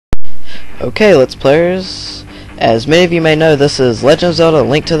Okay, Let's Players, as many of you may know, this is Legend of Zelda: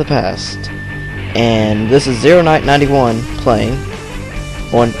 Link to the Past, and this is Zero Knight 91 playing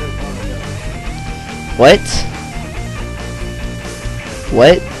on... What?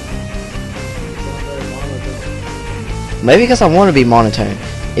 What? Maybe because I want to be monotone.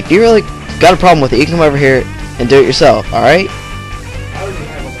 If you really got a problem with it, you can come over here and do it yourself, alright?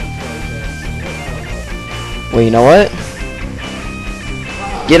 Well, you know what?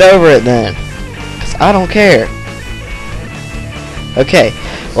 Get over it then. 'Cause I don't care. Okay,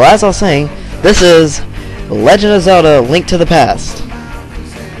 well, as I was saying, this is Legend of Zelda: Link to the Past,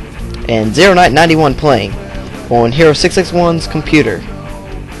 and Zero Knight 91 playing on Hero 661's computer.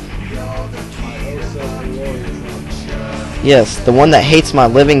 Yes, the one that hates my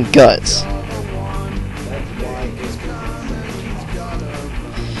living guts.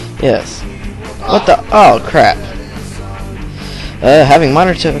 Yes. What the? Oh, crap. Having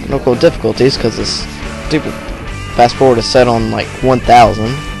minor technical difficulties because this stupid fast forward is set on like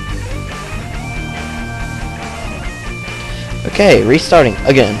 1000. Okay, restarting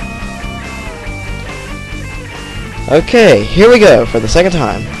again. Okay, here we go for the second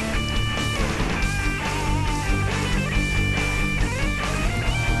time.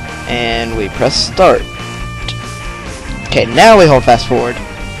 And we press start. Okay, now we hold fast forward.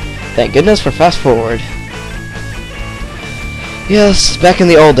 Thank goodness for fast forward. Yes, back in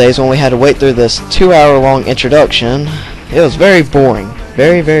the old days when we had to wait through this 2-hour-long introduction, it was very boring.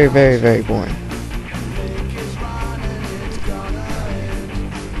 Very, very, very, very boring.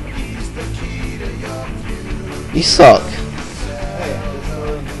 You suck.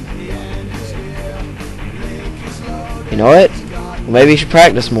 You know what? Maybe you should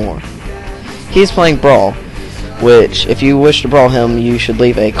practice more. He's playing Brawl, which, if you wish to brawl him, you should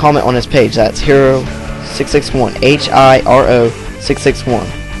leave a comment on his page. That's Hero 661. Hiro 661.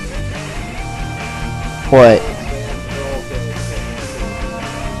 What?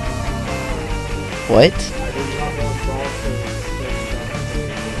 What?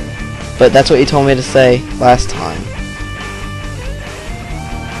 But that's what you told me to say last time.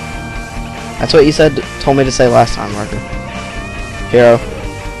 That's what you told me to say last time, Marker. Hero.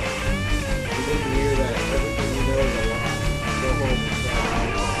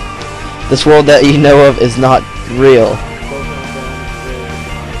 This world that you know of is not real.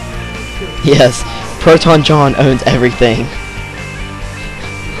 Yes, Proton John owns everything.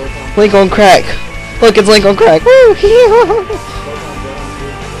 Link on crack. Look, it's Link on crack. Woo!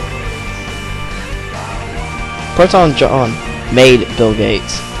 Proton John made Bill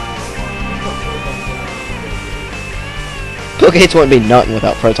Gates. Bill Gates wouldn't be nothing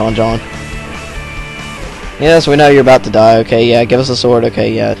without Proton John. Yes, we know you're about to die. Okay, yeah, give us a sword.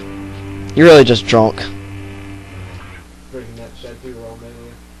 Okay, yeah. You're really just drunk.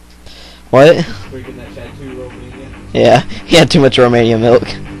 What? Yeah, he had too much Romania milk.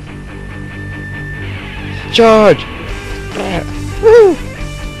 Charge! Woo!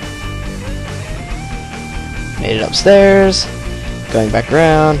 Made it upstairs. Going back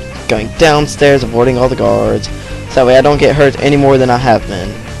around. Going downstairs, avoiding all the guards. So that way I don't get hurt any more than I have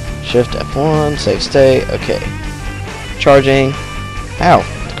been. Shift F1, save state. Okay. Charging. Ow.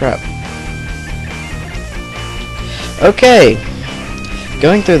 What the crap. Okay,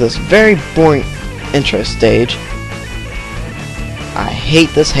 going through this very boring intro stage. I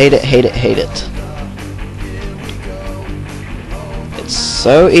hate this, hate it, hate it, hate it. It's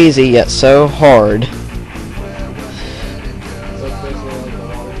so easy yet so hard.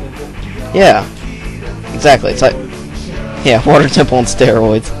 Yeah, exactly. It's like, yeah, water temple on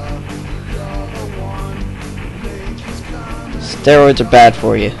steroids. Steroids are bad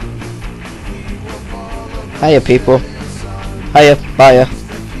for you. Hiya, people. Hiya, bye.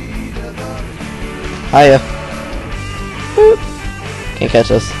 Hiya. Boop. Can't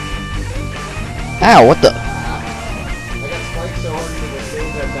catch us. Ow, what the?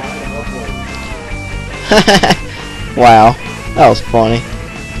 Wow, that was funny.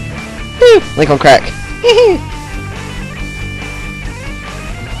 Woo, Link on crack.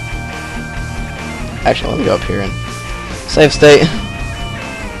 Actually, let me go up here and save state.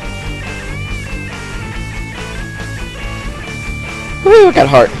 Woo, I got a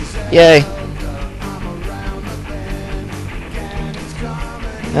heart. Yay.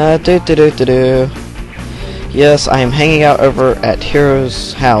 Yes, I am hanging out over at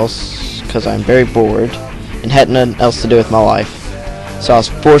Hero's house because I'm very bored and had nothing else to do with my life. So I was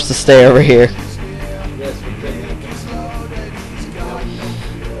forced to stay over here.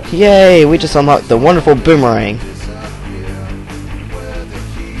 Yay, we just unlocked the wonderful boomerang.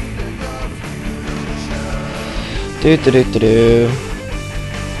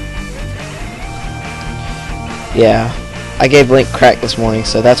 Yeah, I gave Link crack this morning,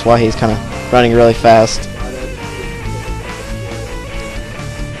 so that's why he's kind of running really fast.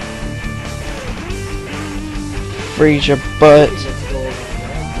 Freeze your butt.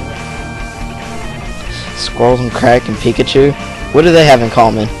 Squirrels and crack and Pikachu. What do they have in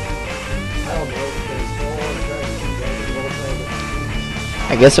common?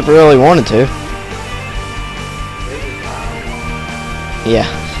 I guess if we really wanted to. Yeah.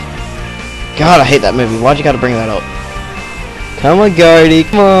 God, I hate that movie. Why'd you gotta bring that up? Come on, Gardy.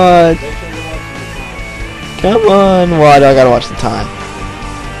 Come on. Come on. Why do I gotta watch the time?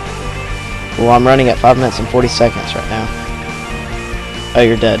 Well, I'm running at 5 minutes and 40 seconds right now. Oh,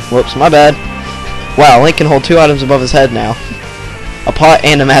 you're dead. Whoops, my bad. Wow, Link can hold 2 items above his head now. A pot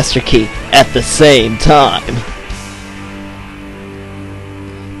and a master key at the same time.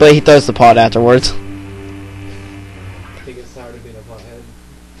 But he throws the pot afterwards. He gets tired of being a pothead.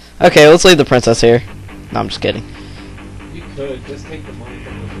 Okay, let's leave the princess here. No, I'm just kidding. You could just take the money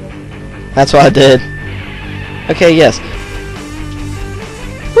from the show. That's what I did. Okay, yes.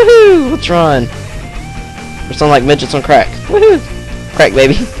 Woohoo! Let's run. We're sounding like midgets on crack. Woohoo! Crack,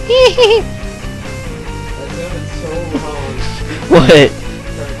 baby. That sounded so wrong. What?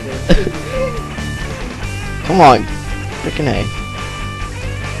 Come on. Freaking A.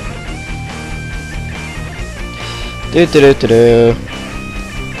 Do do do do do.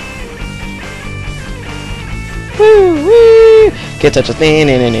 Woo woo! Can't touch a thing.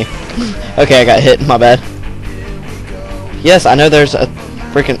 Okay, I got hit. My bad. Yes, I know there's a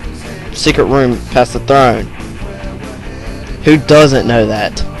freaking secret room past the throne. Who doesn't know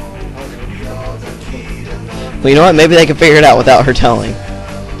that? Well, you know what? Maybe they can figure it out without her telling.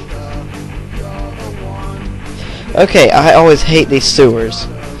 Okay, I always hate these sewers.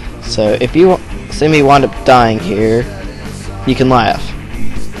 So if you see me wind up dying here, you can laugh.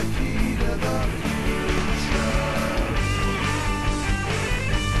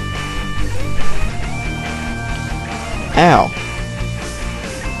 Ow.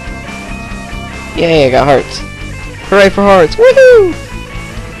 Yay, I got hearts. Hooray for hearts. Woohoo!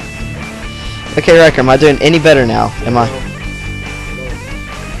 Okay, Riker, am I doing any better now? Am I?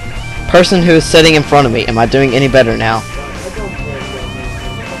 Person who is sitting in front of me, am I doing any better now?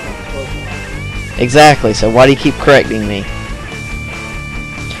 Exactly, so why do you keep correcting me?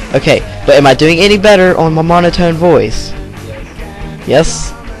 Okay, but am I doing any better on my monotone voice?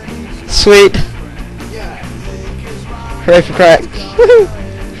 Yes? Sweet! Hooray for crack! Woohoo!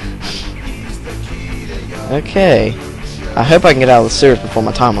 Okay. I hope I can get out of the sewers before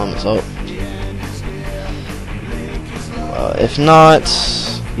my time limit's up. If not,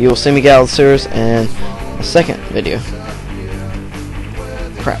 you will see me get out of the sewers in a second video.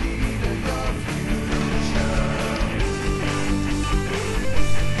 Crap.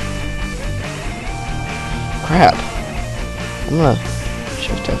 Crap. I'm gonna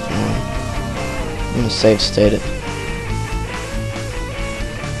shift F1. I'm gonna save state it.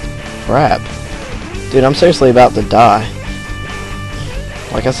 Crap. Dude, I'm seriously about to die.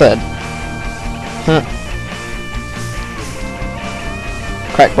 Like I said. Huh.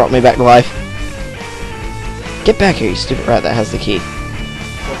 Crack brought me back to life. Get back here, you stupid rat that has the key.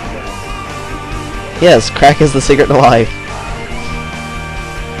 Yes, crack is the secret to life.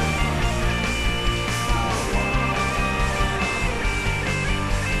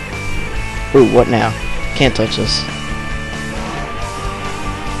 Ooh, what now? Can't touch this.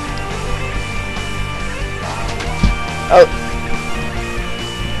 Oh.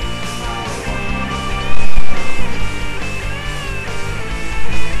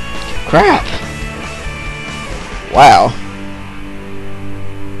 Crap. Wow.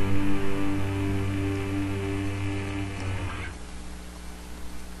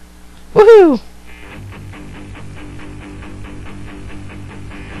 Woohoo!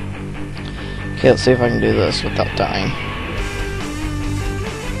 Okay, let's see if I can do this without dying.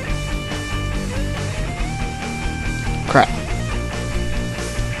 Crap.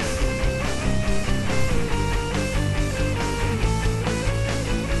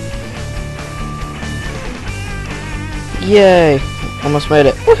 Yay! Almost made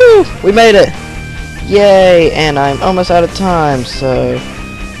it. Woohoo! We made it! Yay! And I'm almost out of time, so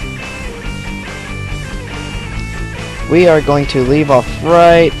we are going to leave off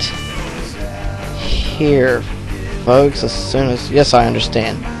right here, folks, as soon as... Yes, I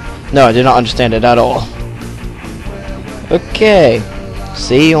understand. No, I do not understand it at all. Okay.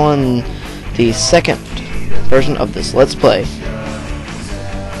 See you on the second version of this Let's Play.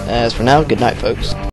 As for now, good night, folks.